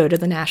 you go to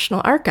the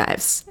National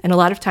Archives. And a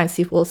lot of times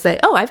people will say,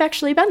 oh, I've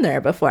actually been there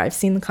before. I've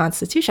seen the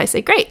Constitution. I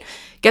say, great.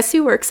 Guess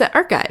who works at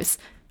archives?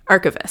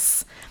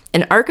 Archivists.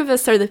 And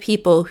archivists are the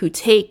people who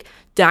take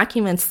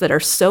documents that are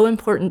so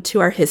important to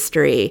our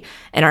history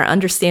and our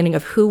understanding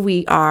of who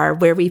we are,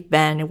 where we've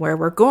been, and where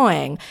we're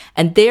going.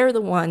 And they're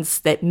the ones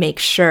that make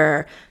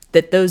sure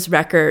that those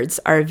records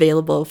are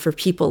available for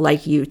people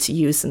like you to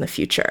use in the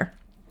future.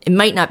 It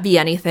might not be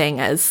anything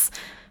as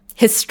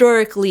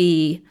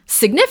historically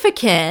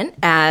significant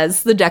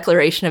as the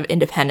Declaration of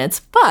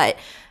Independence, but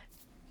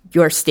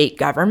your state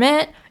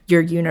government, your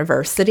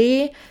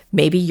university,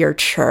 maybe your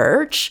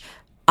church,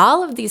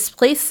 all of these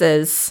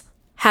places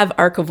have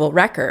archival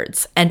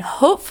records, and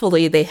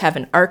hopefully they have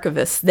an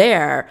archivist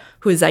there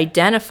who is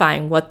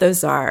identifying what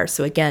those are,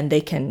 so again, they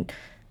can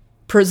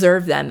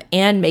preserve them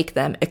and make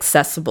them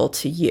accessible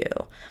to you.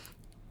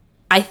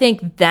 I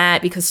think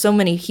that because so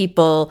many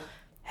people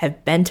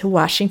have been to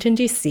Washington,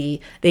 D.C.,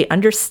 they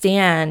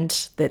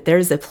understand that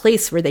there's a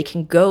place where they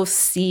can go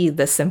see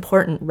this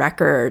important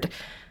record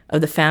of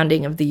the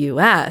founding of the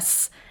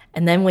U.S.,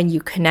 and then when you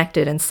connect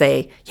it and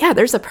say, yeah,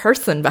 there's a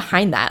person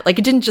behind that. Like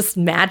it didn't just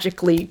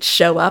magically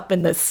show up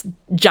in this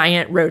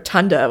giant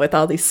rotunda with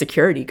all these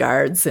security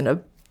guards in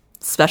a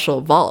special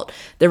vault.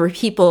 There were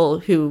people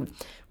who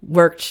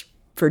worked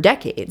for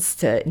decades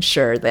to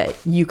ensure that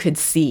you could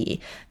see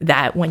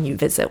that when you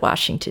visit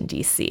Washington,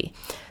 D.C.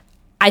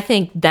 I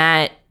think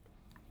that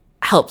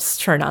helps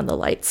turn on the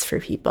lights for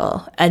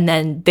people. And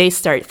then they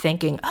start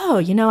thinking,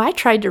 oh, I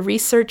tried to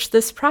research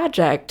this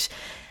project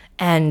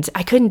and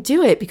I couldn't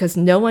do it because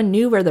no one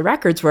knew where the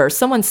records were.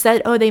 Someone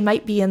said, oh, they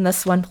might be in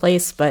this one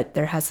place, but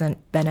there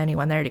hasn't been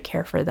anyone there to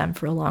care for them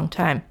for a long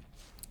time.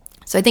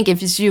 So I think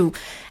as you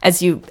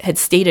had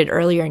stated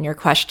earlier in your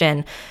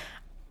question,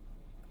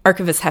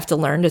 archivists have to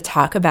learn to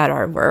talk about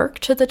our work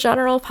to the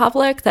general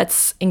public.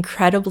 That's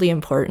incredibly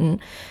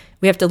important.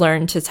 We have to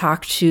learn to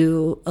talk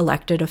to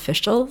elected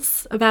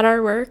officials about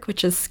our work,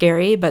 which is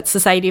scary, but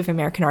Society of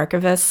American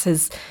Archivists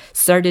has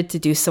started to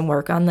do some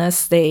work on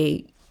this.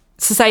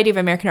 Society of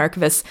American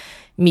Archivists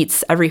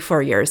meets every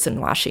 4 years in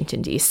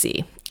Washington,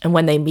 D.C. And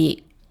when they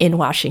meet in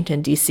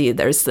Washington, D.C.,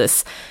 there's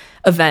this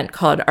event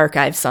called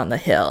Archives on the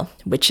Hill,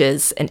 which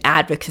is an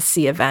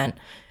advocacy event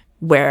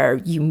where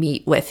you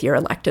meet with your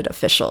elected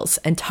officials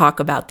and talk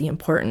about the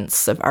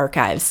importance of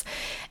archives.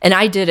 And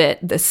I did it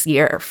this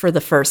year for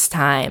the first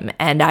time,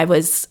 and I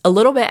was a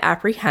little bit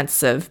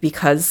apprehensive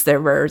because there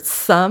were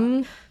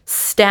some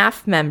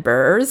staff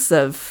members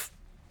of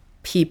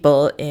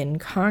people in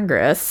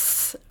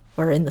Congress,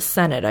 or in the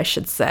Senate, I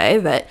should say,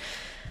 that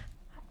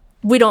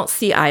we don't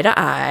see eye to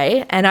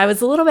eye. And I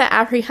was a little bit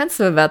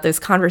apprehensive about those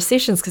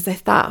conversations because I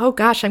thought, oh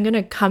gosh, I'm going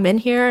to come in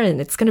here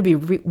and it's going to be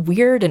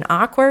weird and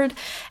awkward.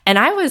 And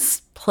I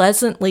was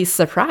pleasantly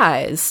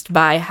surprised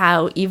by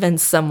how even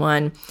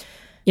someone,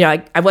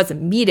 I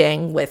wasn't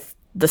meeting with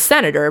the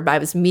senator, but I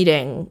was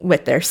meeting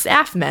with their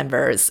staff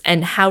members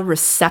and how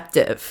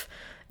receptive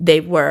they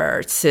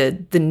were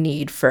to the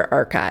need for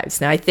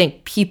archives. Now, I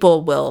think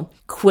people will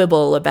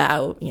quibble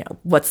about,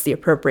 what's the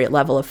appropriate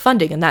level of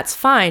funding, and that's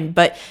fine.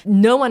 But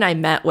no one I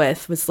met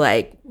with was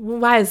like,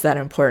 why is that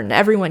important?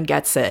 Everyone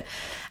gets it.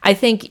 I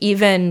think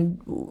even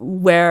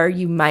where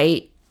you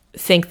might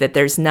think that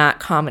there's not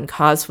common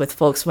cause with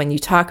folks when you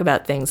talk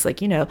about things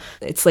like,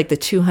 it's like the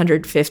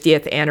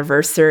 250th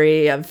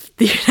anniversary of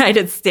the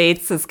United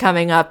States is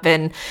coming up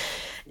in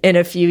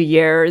a few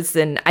years.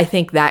 And I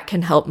think that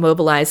can help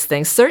mobilize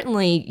things.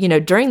 Certainly,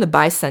 during the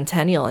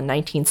bicentennial in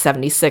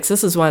 1976,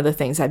 this is one of the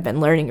things I've been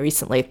learning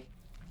recently.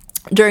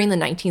 During the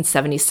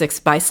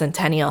 1976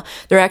 bicentennial,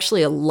 there are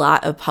actually a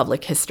lot of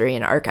public history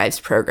and archives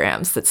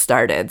programs that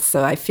started.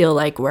 So I feel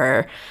like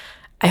we're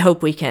I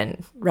hope we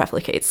can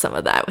replicate some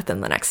of that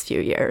within the next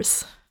few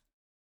years.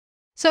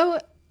 So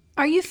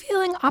are you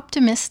feeling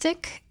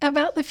optimistic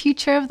about the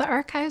future of the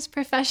archives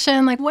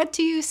profession? Like, what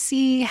do you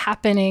see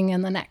happening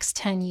in the next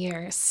 10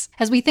 years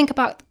as we think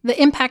about the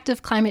impact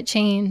of climate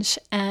change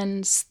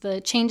and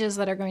the changes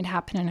that are going to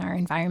happen in our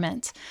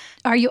environment?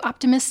 Are you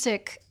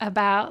optimistic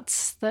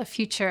about the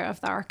future of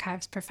the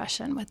archives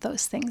profession with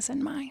those things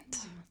in mind?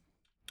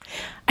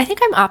 I think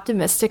I'm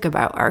optimistic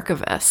about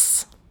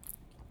archivists.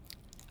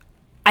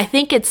 I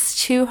think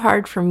it's too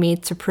hard for me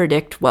to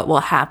predict what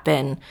will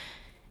happen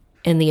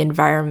in the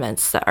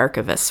environments that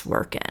archivists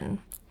work in.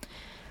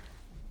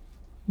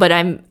 But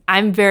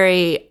I'm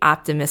very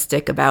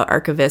optimistic about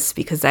archivists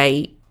because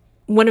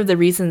one of the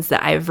reasons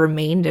that I've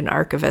remained an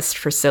archivist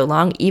for so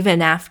long,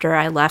 even after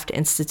I left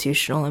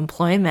institutional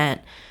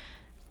employment,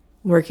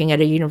 working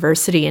at a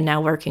university and now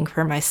working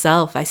for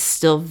myself, I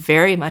still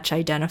very much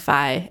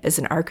identify as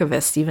an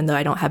archivist, even though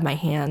I don't have my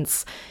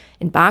hands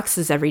in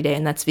boxes every day.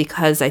 And that's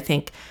because I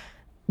think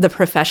the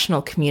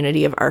professional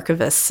community of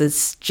archivists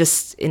is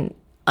just an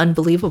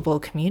unbelievable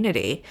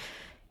community.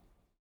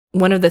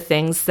 One of the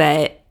things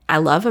that I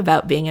love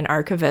about being an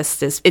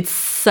archivist is it's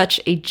such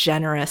a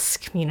generous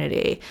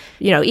community.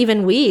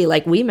 Even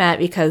we met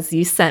because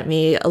you sent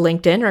me a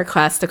LinkedIn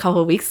request a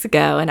couple of weeks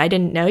ago and I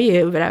didn't know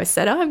you, but I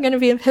said, I'm going to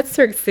be in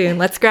Pittsburgh soon.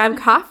 Let's grab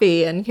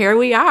coffee. And here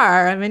we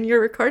are. I'm in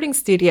your recording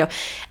studio.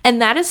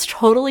 And that is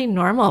totally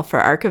normal for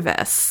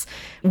archivists.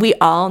 We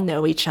all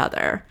know each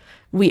other.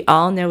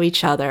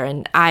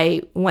 And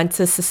I went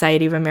to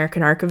Society of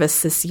American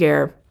Archivists this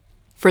year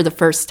for the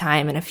first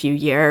time in a few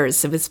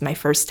years. It was my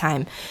first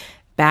time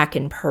back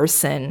in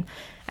person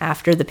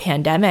after the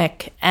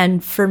pandemic.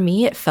 And for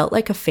me, it felt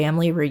like a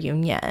family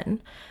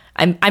reunion.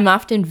 I'm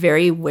often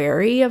very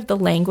wary of the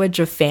language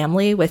of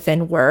family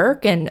within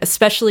work, and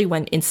especially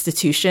when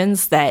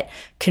institutions that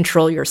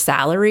control your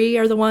salary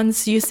are the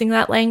ones using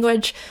that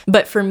language.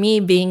 But for me,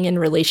 being in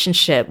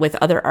relationship with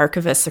other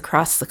archivists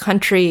across the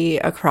country,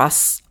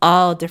 across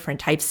all different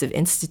types of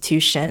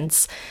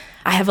institutions,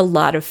 I have a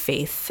lot of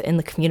faith in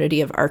the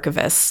community of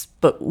archivists,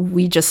 but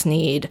we just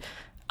need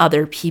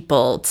other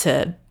people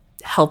to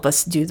help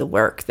us do the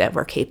work that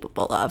we're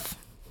capable of.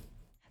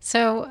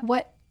 So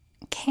what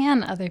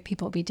can other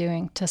people be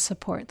doing to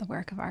support the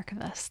work of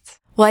archivists?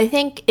 Well, I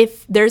think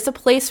if there's a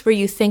place where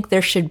you think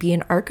there should be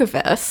an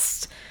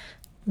archivist,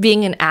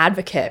 being an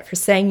advocate for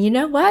saying, you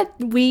know what,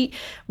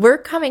 we're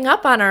coming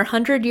up on our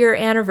 100-year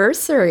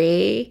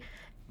anniversary,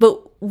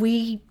 but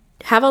we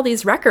have all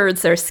these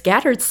records that are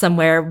scattered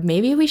somewhere.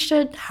 Maybe we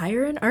should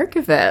hire an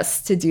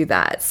archivist to do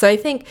that. So I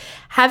think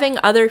having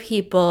other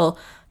people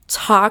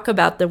talk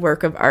about the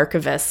work of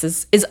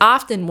archivists is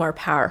often more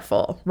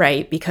powerful,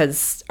 right?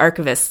 Because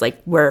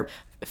archivists,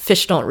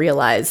 fish don't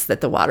realize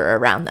that the water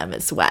around them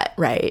is wet,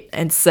 right?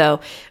 And so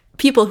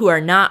people who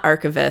are not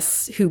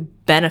archivists who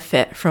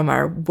benefit from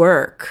our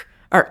work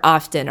are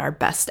often our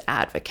best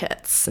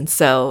advocates. And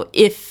so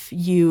if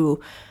you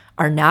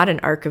are not an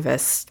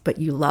archivist, but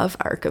you love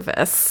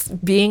archivists,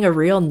 being a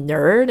real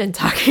nerd and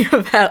talking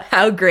about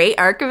how great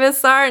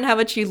archivists are and how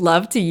much you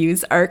love to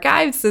use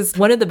archives is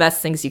one of the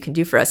best things you can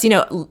do for us.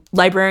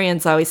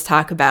 Librarians always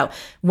talk about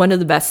one of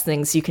the best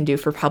things you can do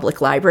for public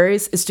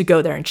libraries is to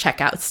go there and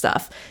check out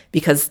stuff,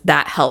 because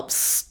that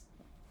helps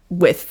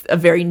with a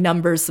very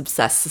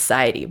numbers-obsessed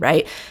society,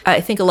 right?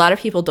 I think a lot of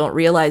people don't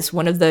realize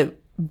one of the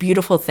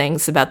beautiful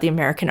things about the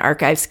American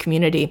archives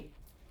community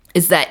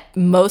is that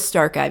most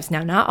archives,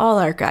 now not all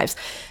archives,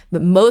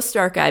 but most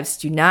archives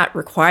do not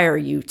require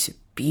you to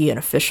be an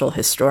official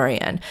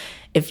historian.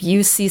 If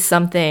you see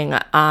something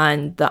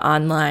on the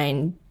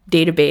online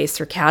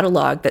database or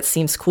catalog that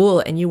seems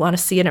cool and you want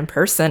to see it in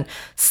person,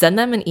 send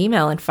them an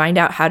email and find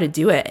out how to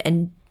do it.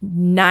 And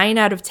 9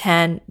 out of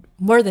 10,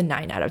 more than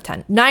 9 out of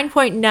 10,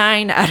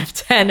 9.9 out of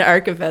 10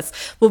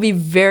 archivists will be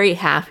very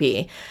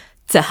happy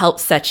to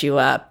help set you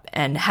up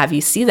and have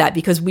you see that,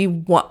 because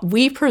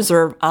we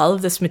preserve all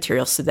of this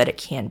material so that it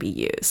can be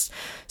used.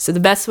 So the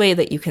best way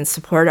that you can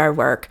support our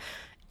work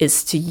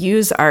is to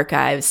use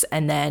archives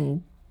and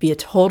then be a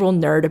total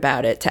nerd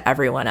about it to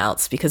everyone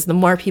else, because the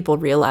more people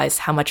realize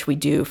how much we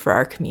do for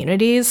our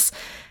communities,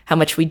 how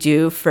much we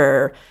do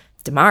for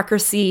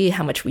democracy,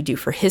 how much we do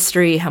for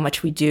history, how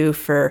much we do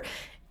for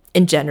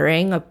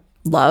engendering a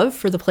love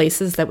for the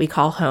places that we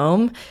call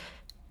home,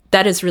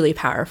 that is really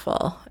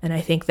powerful. And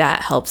I think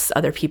that helps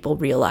other people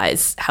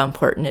realize how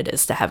important it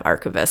is to have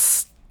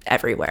archivists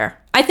everywhere.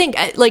 I think,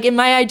 in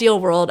my ideal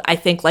world, I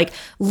think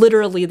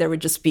literally there would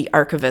just be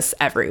archivists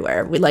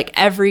everywhere.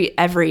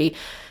 Every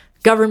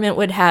government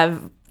would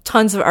have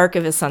tons of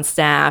archivists on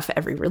staff.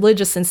 Every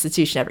religious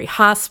institution, every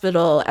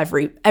hospital,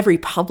 every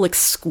public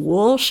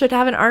school should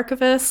have an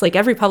archivist.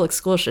 Every public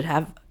school should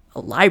have a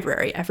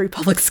library. Every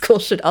public school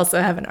should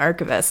also have an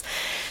archivist.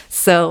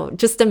 So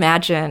just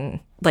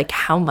imagine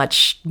how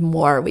much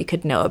more we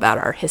could know about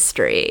our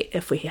history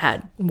if we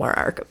had more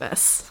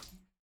archivists.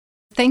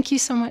 Thank you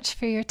so much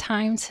for your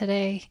time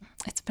today.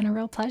 It's been a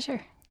real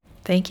pleasure.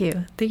 Thank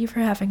you. Thank you for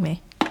having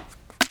me.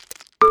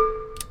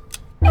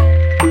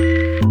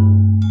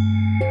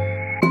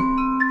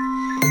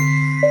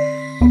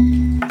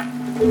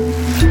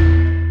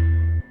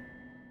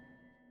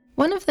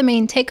 the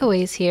main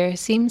takeaways here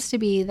seems to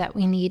be that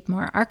we need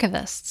more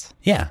archivists.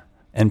 Yeah,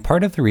 and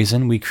part of the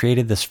reason we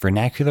created this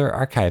Vernacular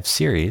Archive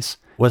series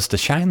was to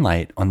shine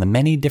light on the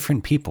many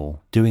different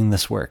people doing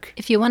this work.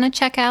 If you want to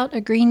check out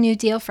A Green New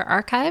Deal for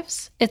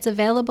Archives, it's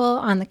available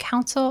on the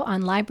Council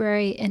on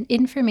Library and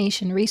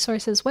Information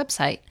Resources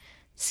website,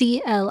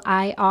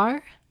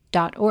 CLIR.org.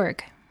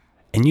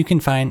 And you can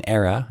find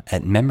Eira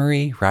at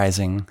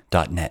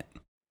memoryrising.net.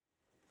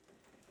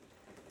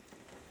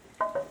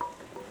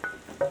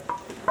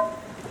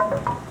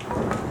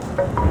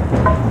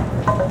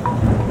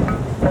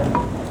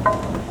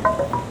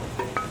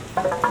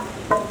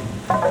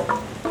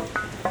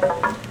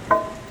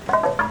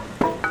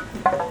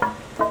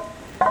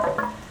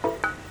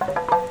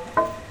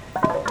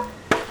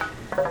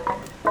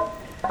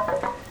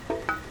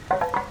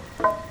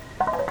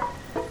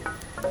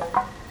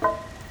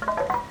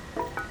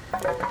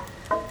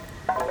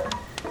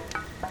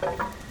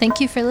 Thank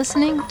you for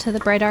listening to the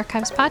Bright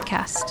Archives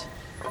podcast.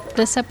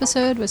 This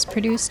episode was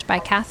produced by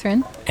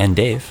Catherine and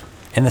Dave,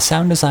 and the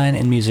sound design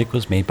and music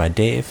was made by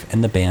Dave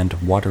and the band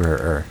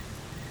Waterer.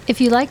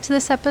 If you liked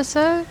this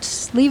episode,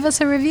 leave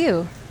us a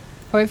review.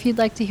 Or if you'd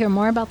like to hear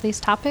more about these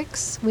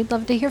topics, we'd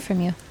love to hear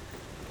from you.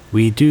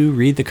 We do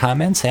read the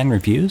comments and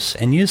reviews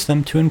and use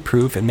them to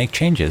improve and make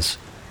changes.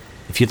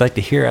 If you'd like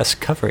to hear us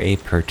cover a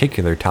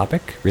particular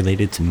topic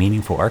related to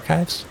meaningful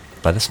archives,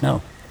 let us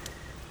know.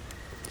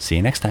 See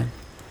you next time.